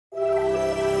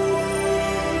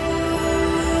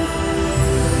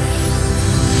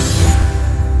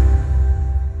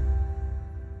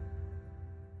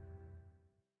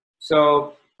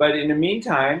So, but in the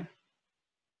meantime,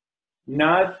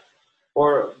 not,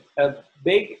 or a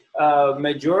big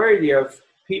majority of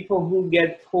people who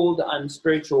get pulled on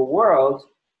spiritual world,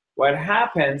 what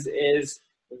happens is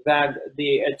that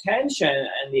the attention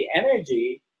and the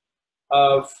energy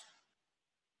of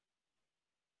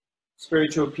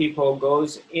spiritual people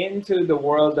goes into the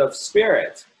world of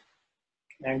spirit,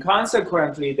 and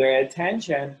consequently their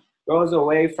attention goes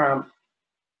away from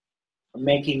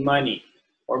making money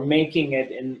or making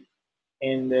it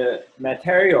in the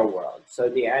material world. So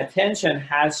the attention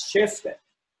has shifted.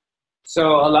 So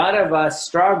a lot of us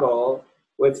struggle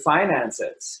with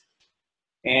finances,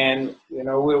 and we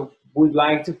would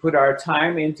like to put our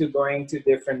time into going to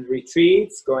different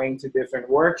retreats, going to different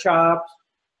workshops,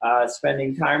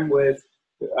 spending time with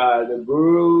the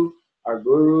guru, our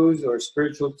gurus or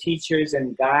spiritual teachers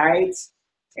and guides.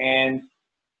 And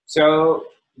so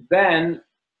then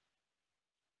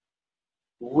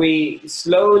we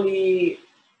slowly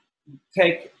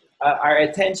take, our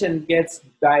attention gets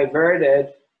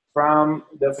diverted from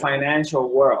the financial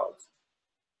world.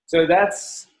 So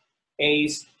that's a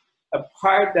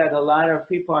part that a lot of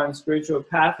people on spiritual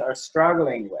path are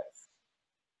struggling with.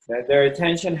 That their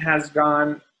attention has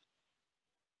gone,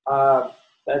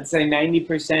 let's say 90%,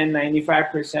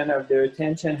 95% of their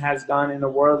attention has gone in the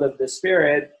world of the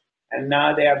spirit, and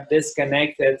now they have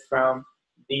disconnected from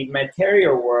the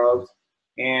material world,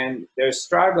 and they're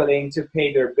struggling to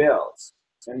pay their bills.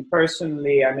 And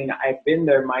personally, I mean, I've been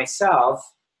there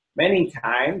myself many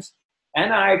times,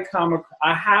 and I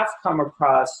have come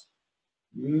across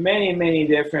many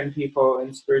different people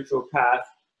in spiritual path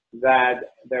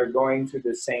that they're going through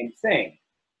the same thing.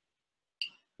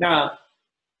 Now,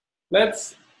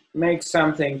 let's make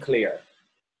something clear,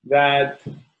 that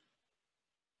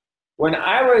when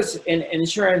I was in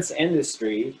insurance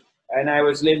industry and I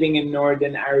was living in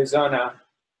northern Arizona,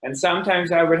 and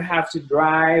sometimes I would have to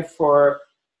drive for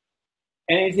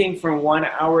anything from 1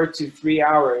 hour to 3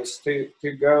 hours to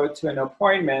go to an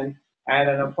appointment. I had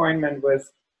an appointment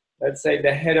with, let's say,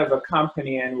 the head of a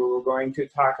company, and we were going to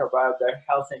talk about their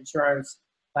health insurance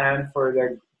plan for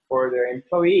their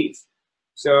employees.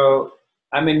 So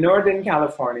I'm in Northern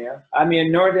California, I'm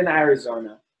in Northern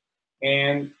Arizona,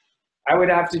 and I would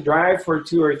have to drive for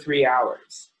 2 or 3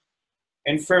 hours.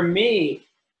 And for me,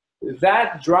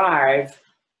 that drive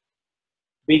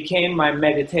became my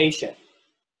meditation.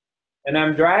 And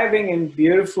I'm driving in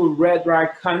beautiful Red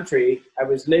Rock country. I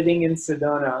was living in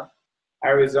Sedona,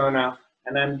 Arizona,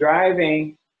 and I'm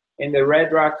driving in the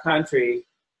Red Rock country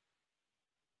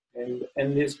and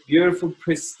this beautiful,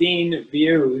 pristine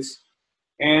views.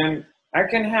 And I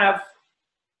can have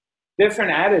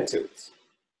different attitudes.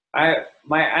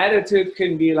 My attitude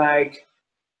can be like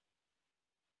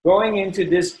going into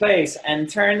this place and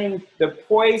turning the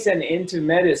poison into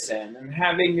medicine, and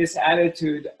having this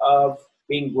attitude of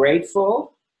being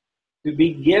grateful to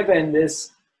be given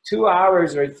this 2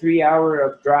 hours or 3 hour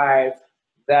of drive,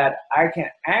 that I can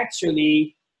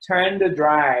actually turn the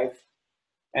drive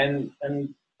and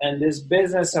this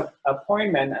business of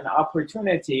appointment and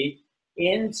opportunity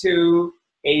into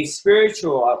a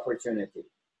spiritual opportunity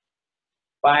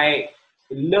by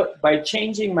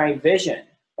changing my vision,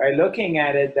 by looking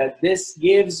at it that this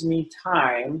gives me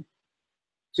time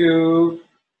to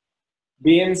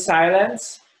be in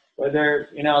silence, whether,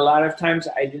 a lot of times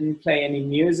I didn't play any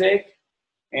music,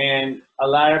 and a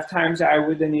lot of times I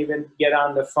wouldn't even get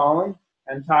on the phone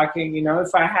and talking.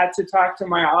 If I had to talk to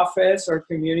my office or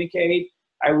communicate,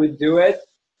 I would do it,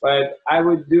 but I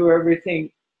would do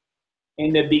everything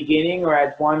in the beginning or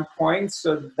at one point,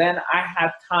 so then I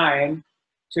had time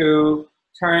to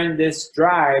turn this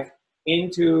drive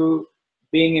into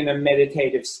being in a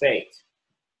meditative state.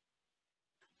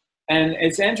 And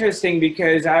it's interesting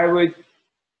because I would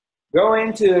go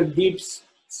into a deep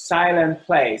silent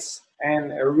place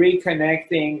and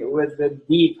reconnecting with the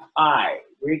deep I,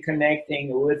 reconnecting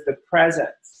with the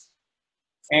presence,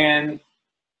 and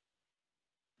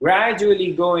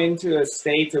gradually go into a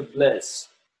state of bliss.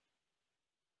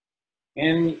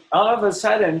 And all of a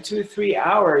sudden, 2-3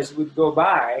 hours would go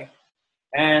by,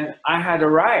 and I had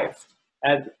arrived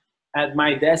at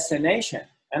my destination.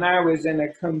 And I was in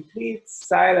a complete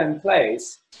silent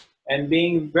place and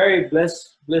being very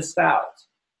blissed out.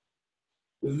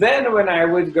 Then when I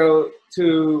would go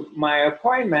to my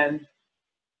appointment,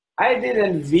 I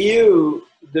didn't view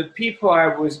the people I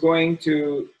was going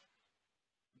to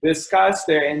discuss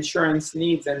their insurance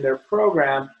needs and their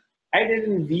program, I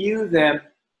didn't view them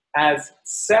as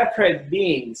separate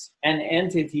beings and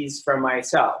entities from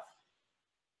myself.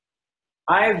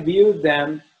 I viewed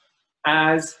them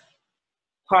as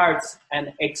parts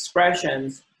and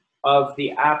expressions of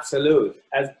the absolute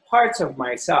as parts of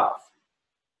myself.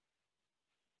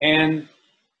 And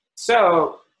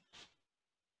so,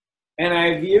 and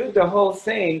I viewed the whole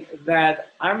thing that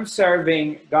I'm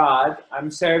serving God, I'm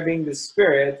serving the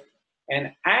Spirit,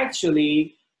 and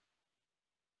actually,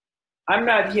 I'm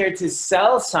not here to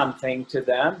sell something to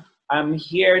them. I'm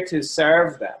here to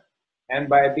serve them. And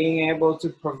by being able to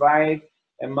provide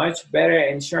a much better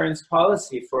insurance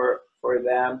policy for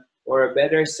them, or a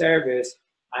better service,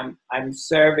 I'm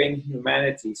serving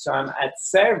humanity. So I'm at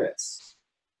service.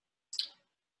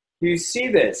 Do you see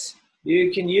this?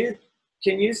 Can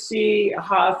you see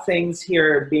how things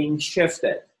here are being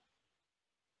shifted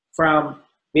from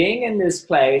being in this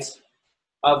place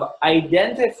of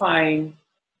identifying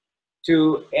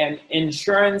to an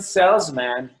insurance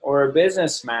salesman or a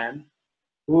businessman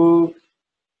who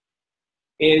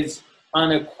is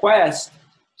on a quest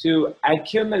to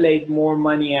accumulate more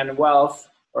money and wealth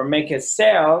or make a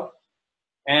sale,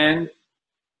 and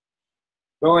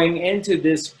going into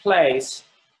this place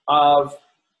of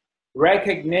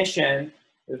recognition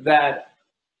that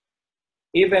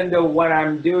even though what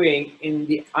I'm doing in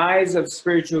the eyes of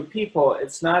spiritual people,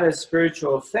 it's not a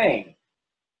spiritual thing,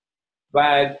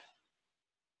 but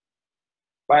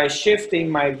by shifting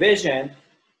my vision,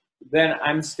 then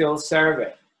I'm still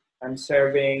serving. I'm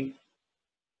serving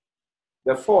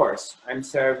the force. I'm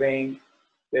serving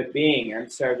the being. I'm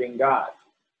serving God.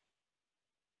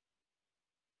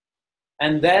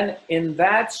 And then in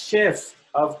that shift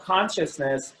of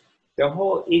consciousness, the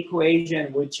whole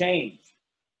equation would change.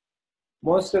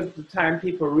 Most of the time,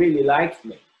 people really liked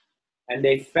me, and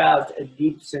they felt a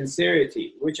deep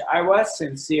sincerity, which I was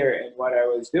sincere in what I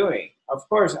was doing. Of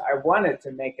course, I wanted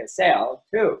to make a sale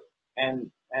too,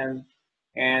 and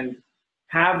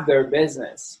have their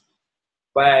business.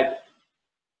 But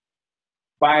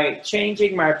by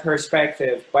changing my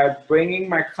perspective, by bringing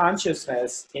my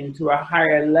consciousness into a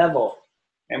higher level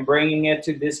and bringing it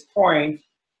to this point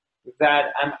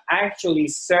that I'm actually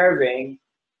serving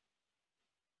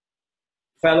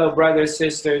fellow brothers,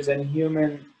 sisters, and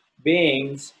human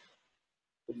beings,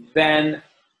 then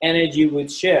energy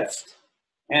would shift.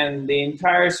 And the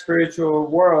entire spiritual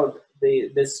world,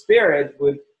 the spirit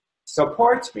would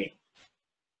support me,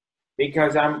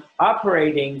 because I'm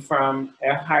operating from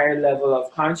a higher level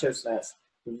of consciousness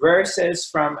versus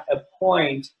from a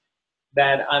point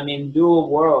that I'm in dual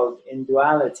world, in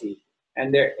duality.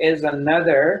 And there is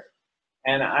another,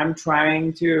 and I'm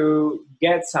trying to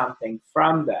get something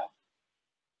from them.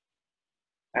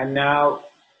 And now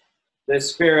the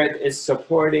spirit is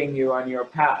supporting you on your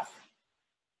path.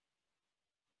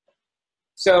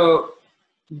 So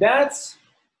that's,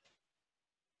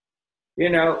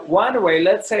 one way.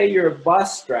 Let's say you're a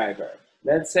bus driver.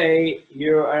 Let's say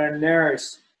you're a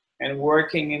nurse and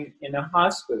working in a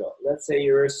hospital. Let's say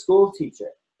you're a school teacher.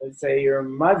 Let's say you're a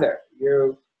mother.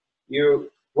 You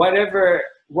whatever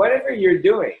you're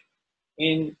doing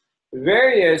in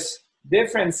various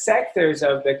different sectors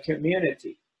of the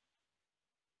community.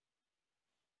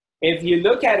 If you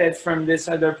look at it from this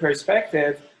other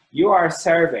perspective, you are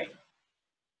serving.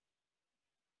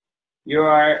 You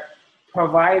are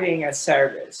providing a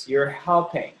service. You're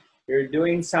helping. You're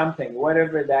doing something,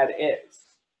 whatever that is.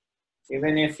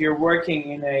 Even if you're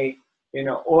working in a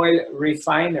oil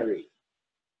refinery,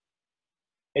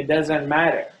 it doesn't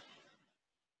matter.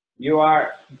 You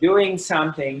are doing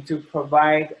something to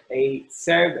provide a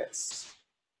service,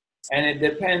 and it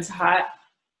depends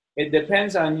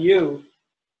on you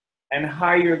and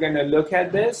how you're going to look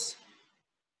at this,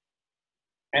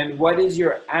 and what is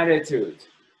your attitude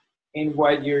in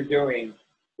what you're doing.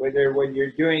 Whether what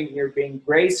you're doing, you're being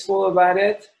graceful about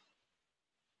it,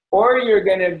 or you're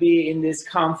going to be in this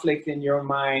conflict in your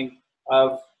mind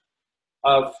of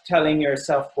telling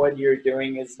yourself what you're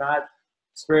doing is not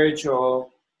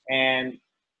spiritual, and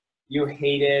you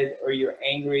hate it, or you're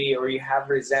angry, or you have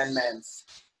resentments,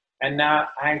 and now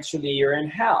actually you're in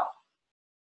hell.